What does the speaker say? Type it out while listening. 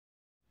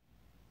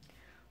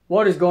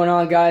What is going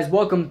on, guys?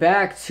 Welcome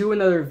back to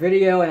another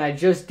video, and I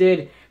just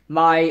did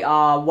my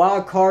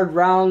wild card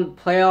round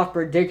playoff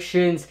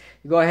predictions.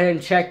 Go ahead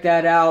and check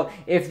that out.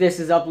 If this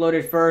is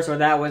uploaded first or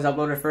that was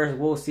uploaded first,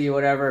 we'll see,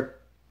 whatever.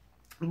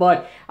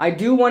 But I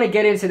do want to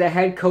get into the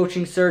head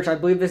coaching search. I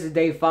believe this is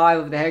day 5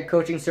 of the head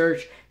coaching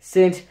search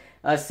since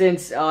Dave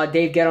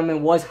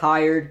Gettleman was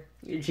hired.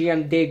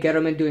 GM Dave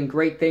Gettleman doing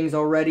great things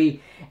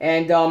already.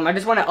 And I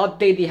just want to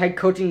update the head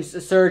coaching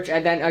search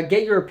and then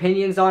get your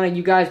opinions on it.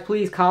 You guys,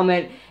 please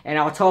comment, and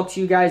I'll talk to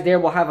you guys there.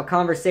 We'll have a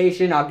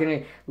conversation. I'm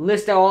going to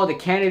list out all the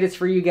candidates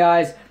for you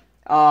guys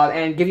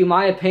and give you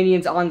my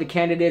opinions on the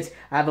candidates.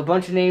 I have a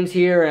bunch of names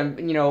here and,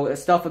 you know,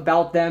 stuff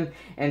about them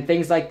and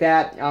things like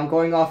that. I'm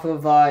going off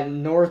of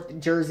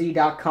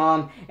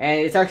northjersey.com,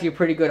 and it's actually a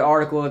pretty good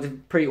article. It's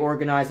pretty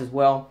organized as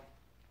well.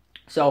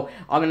 So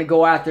I'm going to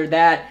go after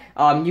that.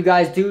 You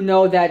guys do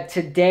know that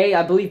today,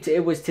 I believe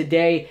it was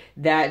today,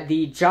 that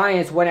the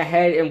Giants went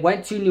ahead and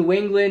went to New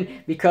England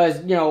because,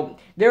 you know,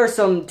 there's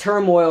some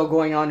turmoil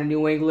going on in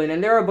New England,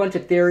 and there are a bunch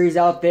of theories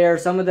out there.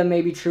 Some of them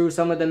may be true,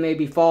 some of them may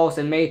be false,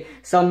 and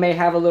some may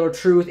have a little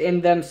truth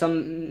in them,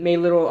 some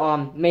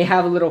may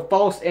have a little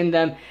false in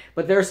them.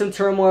 But there's some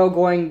turmoil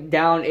going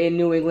down in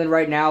New England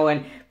right now,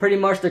 and pretty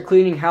much they're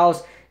cleaning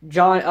house.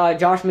 Josh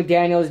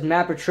McDaniels,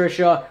 Matt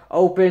Patricia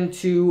open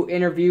to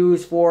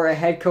interviews for a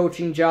head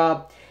coaching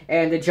job,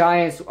 and the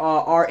Giants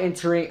are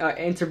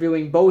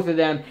interviewing both of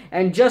them.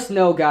 And just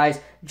know,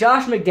 guys,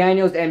 Josh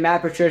McDaniels and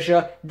Matt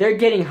Patricia, they're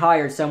getting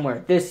hired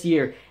somewhere this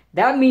year.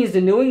 That means the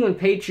New England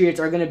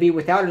Patriots are going to be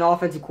without an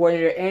offensive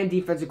coordinator and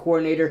defensive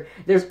coordinator.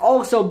 There's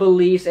also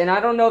beliefs, and I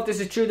don't know if this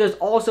is true, there's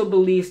also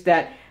beliefs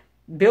that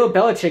Bill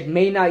Belichick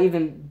may not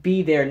even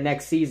be there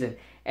next season.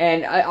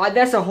 And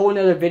that's a whole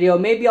nother video.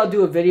 Maybe I'll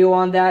do a video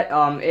on that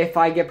if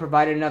I get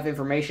provided enough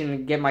information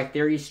and get my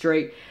theories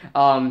straight.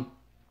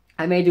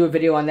 I may do a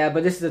video on that,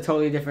 but this is a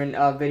totally different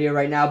video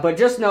right now. But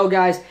just know,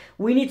 guys,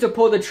 we need to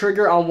pull the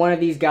trigger on one of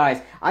these guys.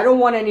 I don't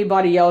want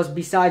anybody else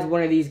besides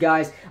one of these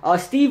guys.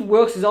 Steve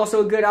Wilks is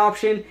also a good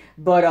option,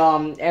 but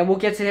and we'll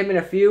get to him in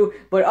a few.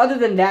 But other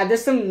than that,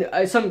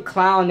 there's some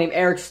clown named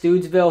Eric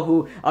Studesville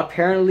who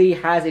apparently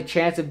has a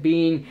chance of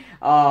being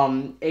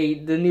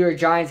the New York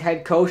Giants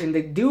head coach, and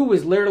the dude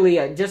was literally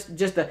I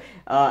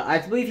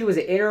believe he was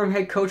an interim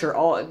head coach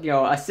or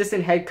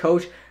assistant head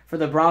coach for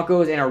the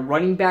Broncos and a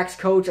running backs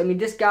coach. I mean,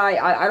 this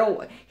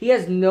guy, he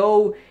has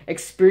no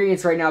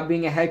experience right now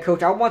being a head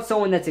coach. I want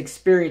someone that's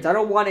experienced. I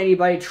don't want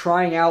anybody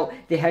trying out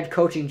the head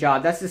coaching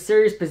job. That's a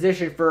serious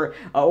position for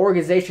an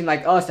organization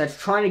like us that's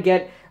trying to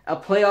get a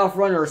playoff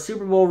run or a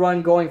Super Bowl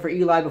run going for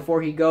Eli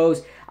before he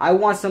goes. I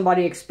want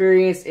somebody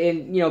experienced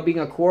in, being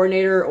a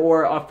coordinator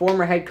or a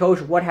former head coach,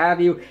 what have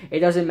you.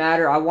 It doesn't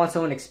matter. I want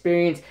someone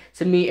experienced.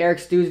 To me, Eric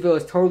Studesville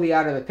is totally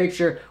out of the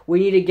picture. We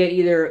need to get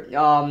either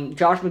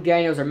Josh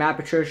McDaniels or Matt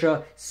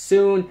Patricia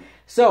soon.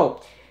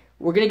 So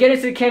we're going to get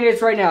into the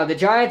candidates right now. The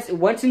Giants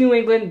went to New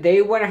England.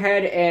 They went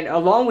ahead and,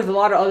 along with a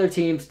lot of other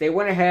teams, they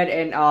went ahead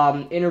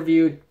and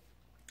interviewed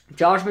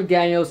Josh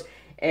McDaniels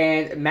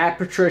and Matt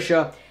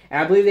Patricia. And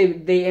I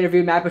believe they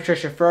interviewed Matt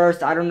Patricia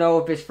first. I don't know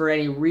if it's for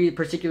any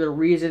particular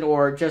reason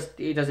or just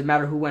it doesn't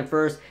matter who went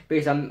first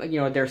based on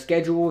their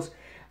schedules.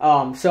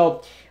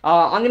 So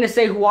I'm gonna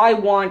say who I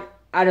want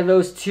out of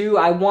those two.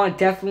 I want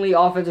definitely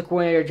offensive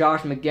coordinator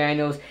Josh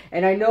McDaniels,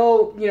 and I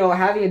know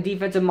having a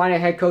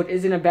defensive-minded head coach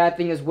isn't a bad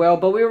thing as well.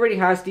 But we already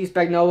have Steve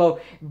Spagnuolo.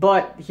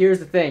 But here's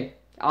the thing.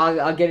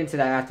 I'll get into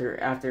that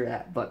after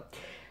that. But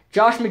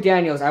Josh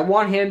McDaniels, I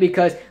want him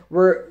because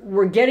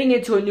we're getting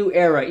into a new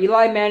era.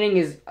 Eli Manning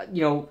is,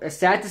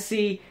 sad to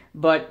see,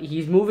 but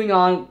he's moving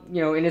on,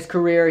 in his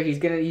career. He's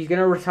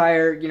gonna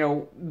retire,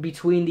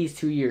 between these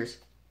 2 years.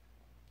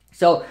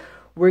 So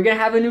we're gonna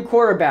have a new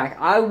quarterback.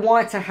 I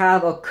want to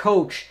have a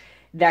coach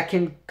that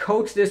can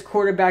coach this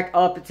quarterback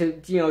up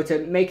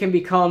to make him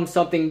become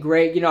something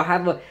great.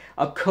 Have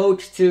a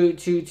coach to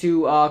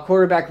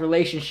quarterback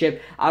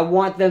relationship. I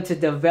want them to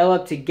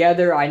develop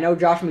together. I know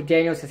Josh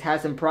McDaniels has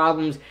had some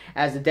problems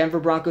as the Denver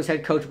Broncos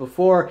head coach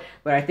before,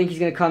 but I think he's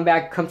going to come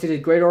to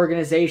this great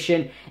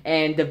organization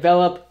and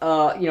develop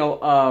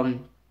a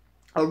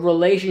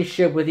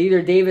relationship with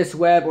either Davis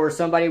Webb or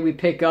somebody we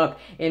pick up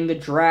in the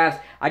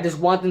draft. I just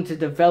want them to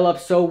develop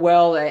so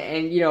well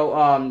and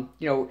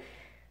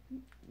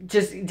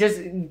just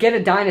get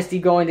a dynasty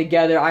going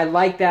together. I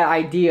like that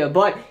idea.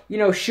 But,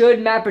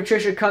 should Matt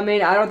Patricia come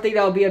in, I don't think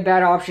that would be a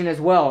bad option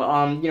as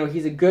well.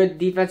 He's a good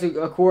defensive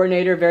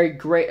coordinator,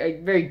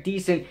 very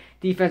decent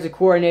defensive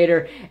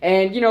coordinator.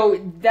 And,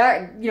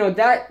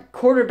 that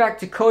quarterback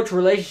to coach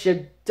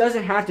relationship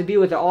doesn't have to be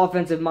with an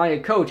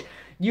offensive-minded coach.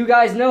 You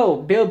guys know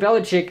Bill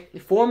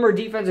Belichick, former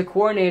defensive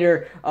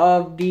coordinator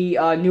of the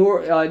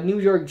New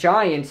York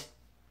Giants.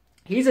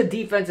 He's a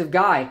defensive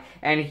guy,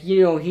 and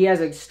he has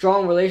a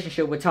strong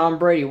relationship with Tom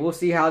Brady. We'll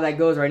see how that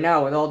goes right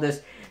now with all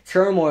this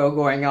turmoil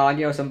going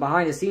on, some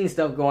behind-the-scenes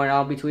stuff going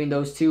on between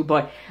those two.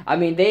 But, I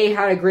mean, they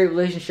had a great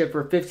relationship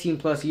for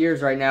 15-plus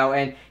years right now.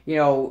 And,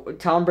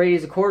 Tom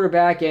Brady's a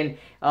quarterback, and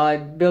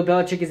Bill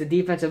Belichick is a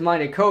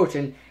defensive-minded coach.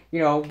 And,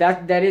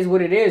 that is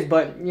what it is.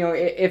 But,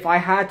 if I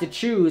had to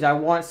choose, I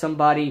want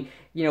somebody,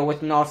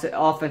 with an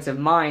offensive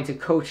mind to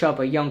coach up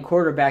a young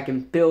quarterback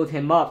and build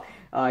him up,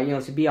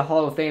 to be a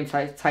Hall of Fame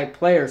type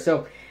player.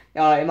 So,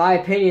 in my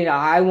opinion,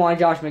 I want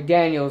Josh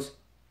McDaniels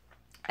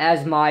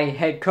as my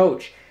head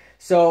coach.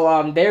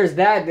 So, there's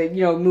that.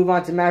 Move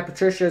on to Matt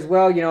Patricia as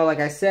well. Like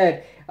I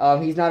said,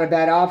 he's not a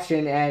bad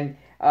option. And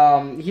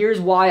here's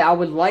why I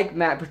would like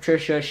Matt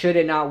Patricia should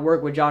it not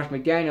work with Josh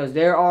McDaniels.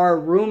 There are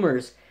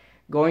rumors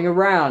going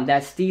around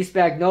that Steve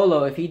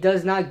Spagnuolo, if he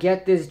does not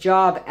get this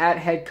job at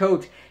head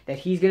coach, that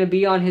he's going to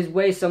be on his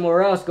way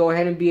somewhere else, go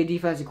ahead and be a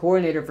defensive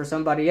coordinator for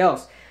somebody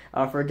else,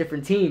 for a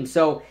different team.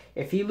 So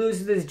if he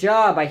loses this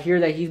job, I hear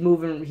that he's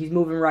moving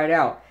right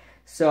out.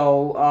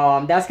 So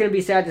that's going to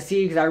be sad to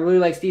see, because I really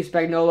like Steve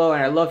Spagnuolo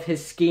and I love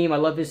his scheme. I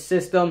love his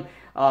system.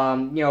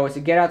 It's a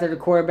get out there to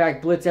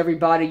quarterback, blitz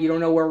everybody, you don't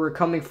know where we're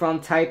coming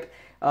from type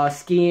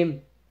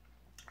scheme.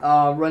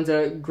 Runs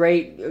a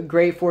great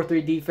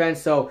 4-3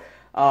 defense. So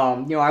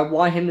I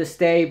want him to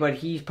stay, but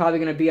he's probably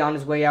going to be on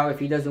his way out if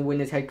he doesn't win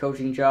this head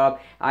coaching job.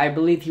 I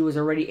believe he was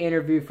already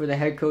interviewed for the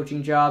head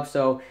coaching job,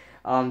 so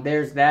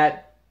there's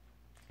that.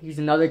 He's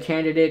another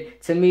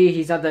candidate. To me,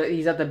 he's at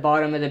the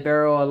bottom of the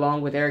barrel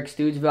along with Eric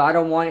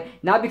Studesville.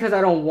 Not because I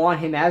don't want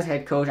him as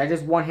head coach, I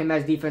just want him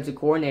as defensive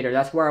coordinator.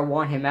 That's where I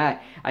want him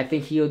at. I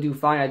think he'll do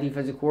fine at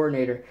defensive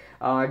coordinator.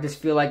 I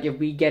just feel like if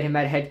we get him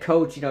at head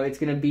coach, it's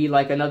going to be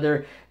like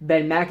another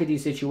Ben McAdoo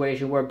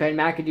situation, where Ben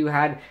McAdoo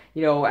had,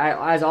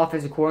 as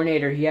offensive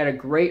coordinator, he had a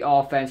great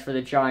offense for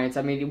the Giants.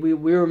 I mean, we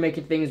were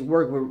making things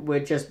work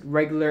with just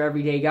regular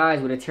everyday guys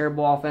with a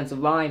terrible offensive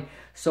line,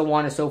 so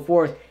on and so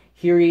forth.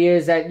 Here he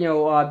is at,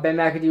 Ben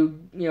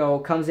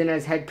McAdoo, comes in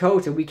as head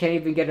coach, and we can't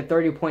even get a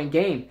 30-point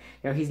game.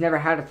 He's never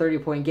had a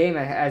 30-point game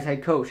as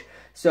head coach.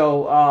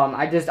 So,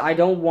 I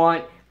don't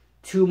want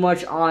too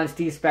much on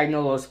Steve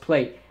Spagnuolo's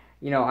plate.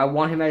 I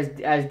want him as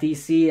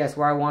DC. That's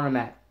where I want him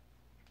at.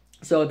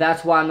 So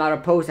that's why I'm not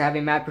opposed to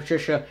having Matt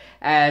Patricia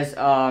as,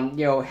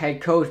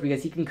 head coach,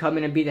 because he can come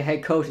in and be the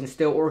head coach and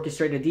still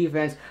orchestrate the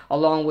defense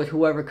along with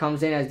whoever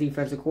comes in as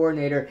defensive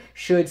coordinator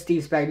should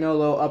Steve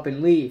Spagnuolo up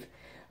and leave.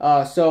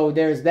 So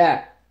there's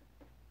that.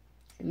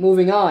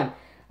 Moving on,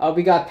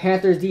 we got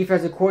Panthers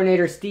defensive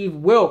coordinator Steve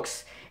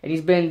Wilks, and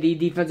he's been the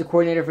defensive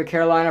coordinator for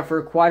Carolina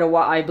for quite a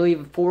while. I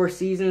believe 4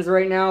 seasons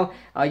right now.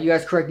 You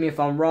guys correct me if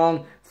I'm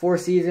wrong. 4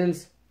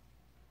 seasons.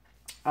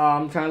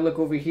 I'm trying to look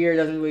over here. It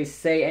doesn't really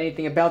say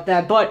anything about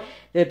that. But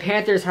the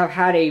Panthers have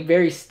had a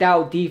very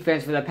stout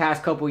defense for the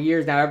past couple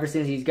years now, ever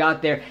since he's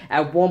got there.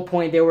 At one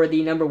point, they were the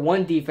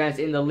 #1 defense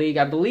in the league.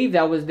 I believe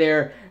that was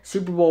their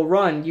Super Bowl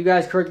run. You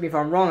guys correct me if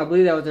I'm wrong. I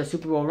believe that was their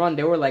Super Bowl run.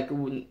 They were like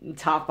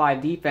top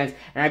 5 defense.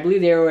 And I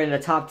believe they were in the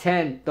top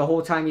 10 the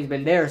whole time he's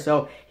been there.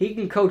 So he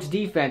can coach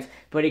defense.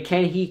 But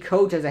can he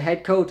coach as a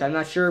head coach? I'm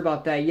not sure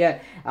about that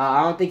yet.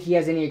 I don't think he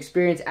has any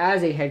experience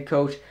as a head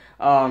coach.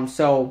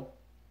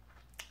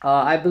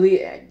 I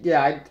believe,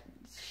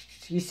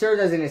 he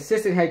served as an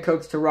assistant head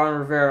coach to Ron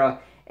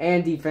Rivera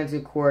and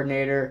defensive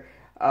coordinator.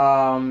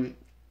 So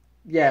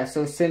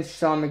since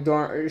Sean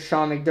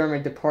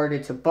McDermott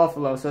departed to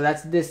Buffalo, so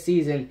that's this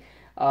season,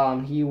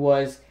 he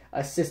was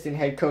assistant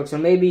head coach. So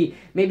maybe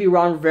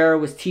Ron Rivera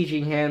was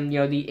teaching him,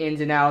 the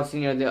ins and outs,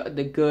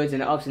 the goods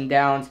and ups and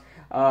downs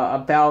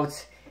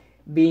about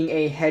being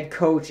a head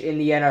coach in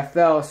the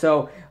NFL.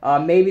 So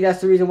maybe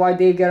that's the reason why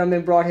Dave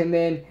Gettleman brought him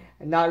in.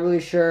 I'm not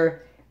really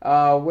sure.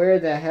 Where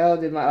the hell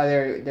did my... Oh,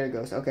 there it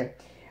goes. Okay.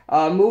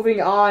 Moving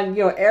on,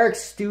 Eric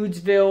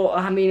Studesville.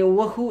 I mean,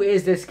 who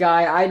is this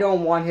guy? I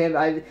don't want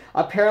him.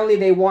 Apparently,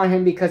 they want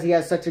him because he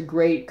has such a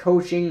great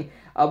coaching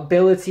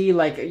ability,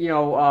 like, the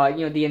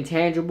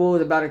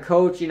intangibles about a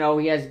coach. He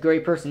has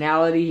great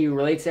personality. He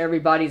relates to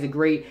everybody. He's a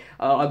great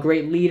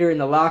leader in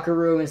the locker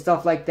room and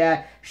stuff like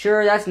that.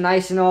 Sure, that's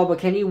nice and all, but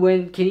can he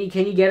win? Can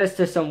he get us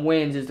to some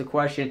wins is the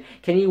question.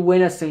 Can he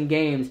win us some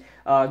games?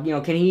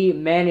 Can he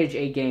manage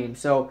a game?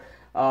 So,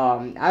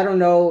 I don't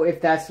know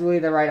if that's really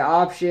the right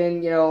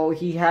option.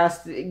 He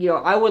has to,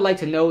 I would like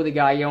to know the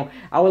guy,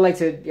 I would like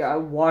to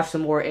watch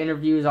some more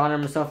interviews on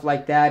him and stuff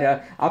like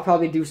that. I'll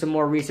probably do some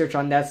more research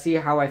on that, see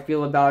how I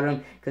feel about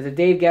him, because the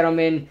Dave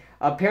Gettleman,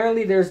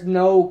 apparently there's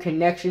no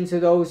connection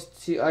to those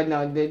two.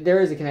 No, there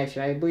is a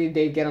connection. I believe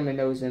Dave Gettleman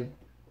knows him.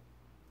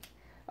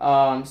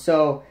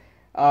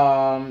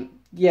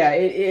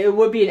 It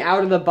would be an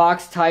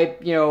out-of-the-box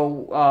type,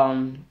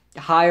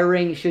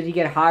 hiring, should he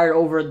get hired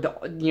over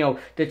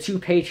the 2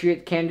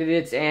 Patriot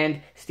candidates and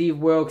Steve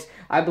Wilks.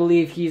 I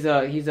believe he's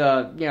a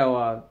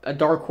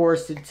dark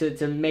horse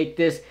to make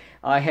this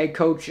head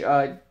coach,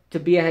 to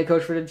be a head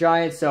coach for the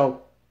Giants.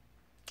 So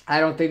I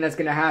don't think that's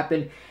gonna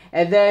happen.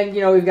 And then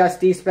we've got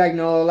Steve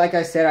Spagnuolo. Like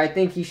I said, I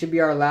think he should be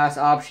our last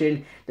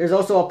option. There's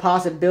also a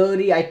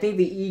possibility. I think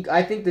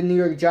the New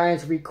York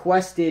Giants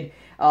requested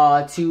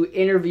to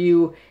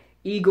interview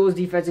Eagles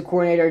defensive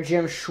coordinator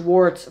Jim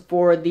Schwartz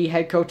for the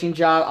head coaching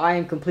job. I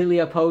am completely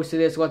opposed to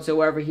this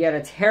whatsoever. He had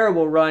a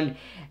terrible run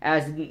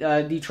as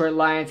Detroit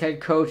Lions head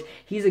coach.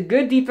 He's a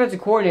good defensive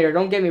coordinator,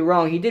 don't get me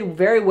wrong. He did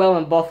very well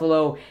in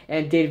Buffalo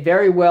and did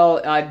very well.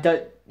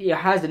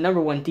 has the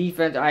 #1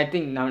 defense. I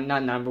think not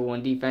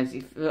 #1 defense.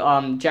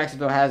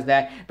 Jacksonville has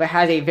that, but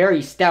has a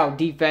very stout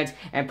defense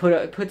and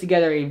put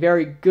together a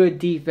very good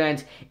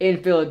defense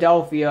in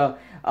Philadelphia.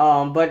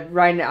 But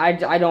right now,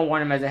 I don't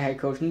want him as a head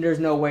coach. There's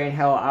no way in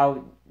hell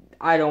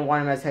I don't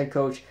want him as head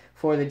coach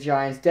for the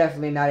Giants.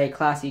 Definitely not a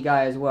classy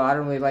guy as well. I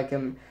don't really like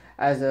him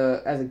as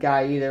a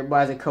guy either, but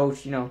as a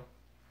coach, you know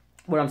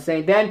what I'm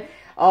saying. Then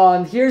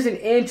here's an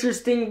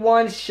interesting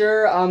one.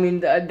 Sure, I mean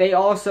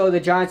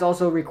the Giants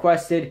also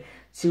requested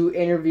to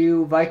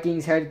interview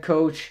Vikings head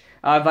coach,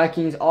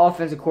 Vikings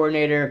offensive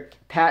coordinator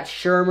Pat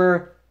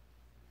Shurmur.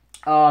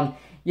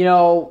 You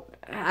know,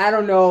 I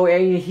don't know. I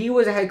mean, he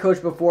was a head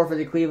coach before for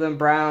the Cleveland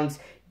Browns.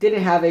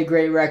 Didn't have a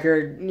great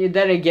record.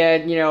 Then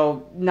again, you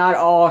know, not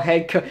all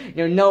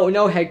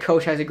no head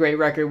coach has a great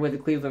record with the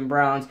Cleveland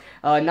Browns.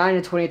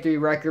 9-23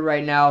 record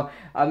right now.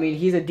 I mean,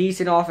 he's a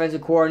decent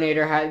offensive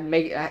coordinator.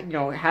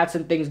 Had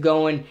some things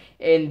going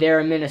in there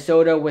in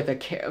Minnesota with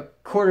a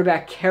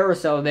quarterback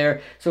carousel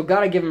there. So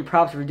gotta give him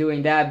props for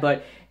doing that.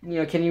 But you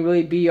know, can he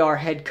really be our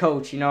head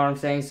coach? You know what I'm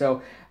saying?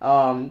 So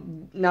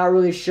not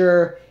really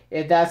sure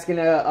if that's going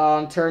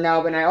to turn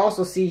out. And I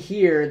also see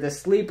here the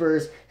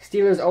sleepers,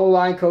 Steelers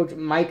O-line coach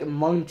Mike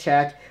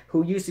Munchak,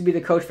 who used to be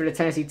the coach for the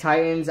Tennessee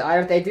Titans.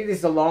 I think this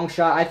is a long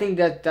shot. I think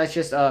that's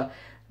just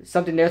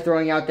something they're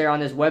throwing out there on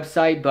this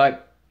website,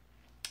 but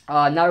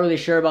not really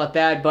sure about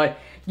that. But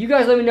you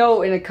guys let me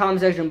know in the comment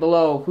section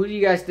below, who do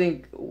you guys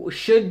think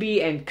should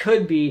be and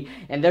could be,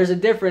 and there's a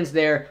difference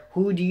there.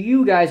 Who do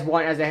you guys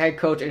want as a head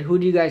coach, and who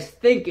do you guys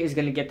think is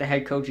going to get the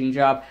head coaching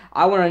job?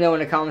 I want to know in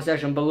the comment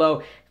section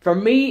below. For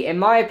me, in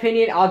my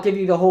opinion, I'll give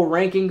you the whole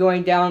ranking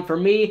going down. For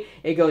me,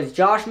 it goes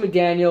Josh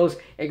McDaniels,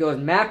 it goes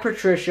Matt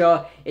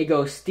Patricia, it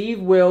goes Steve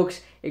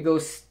Wilks, it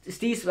goes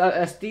Steve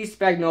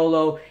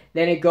Spagnuolo,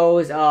 then it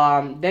goes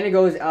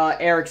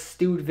Eric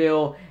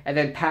Studesville, and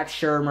then Pat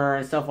Shurmur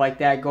and stuff like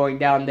that going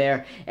down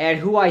there. And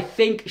who I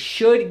think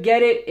should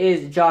get it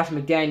is Josh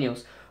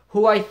McDaniels.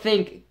 Who I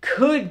think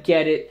could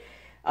get it,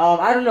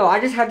 I don't know. I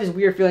just have this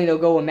weird feeling they'll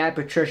go with Matt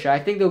Patricia. I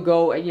think they'll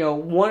go,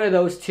 one of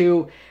those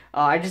two.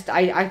 I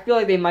feel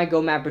like they might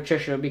go Matt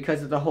Patricia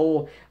because of the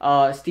whole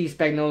Steve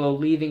Spagnuolo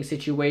leaving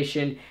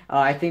situation.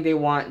 I think they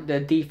want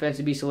the defense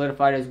to be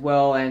solidified as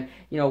well, and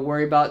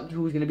worry about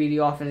who's going to be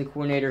the offensive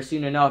coordinator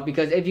soon enough.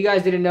 Because if you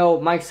guys didn't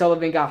know, Mike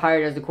Sullivan got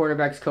hired as the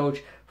quarterbacks coach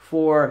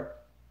for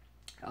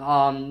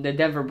the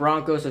Denver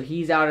Broncos, so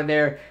he's out of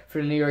there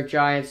for the New York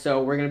Giants.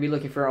 So we're going to be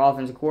looking for an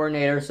offensive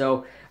coordinator.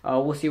 So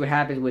we'll see what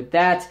happens with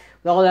that.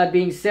 With all that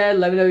being said,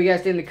 let me know what you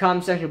guys think in the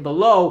comment section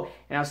below,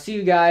 and I'll see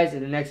you guys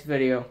in the next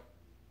video.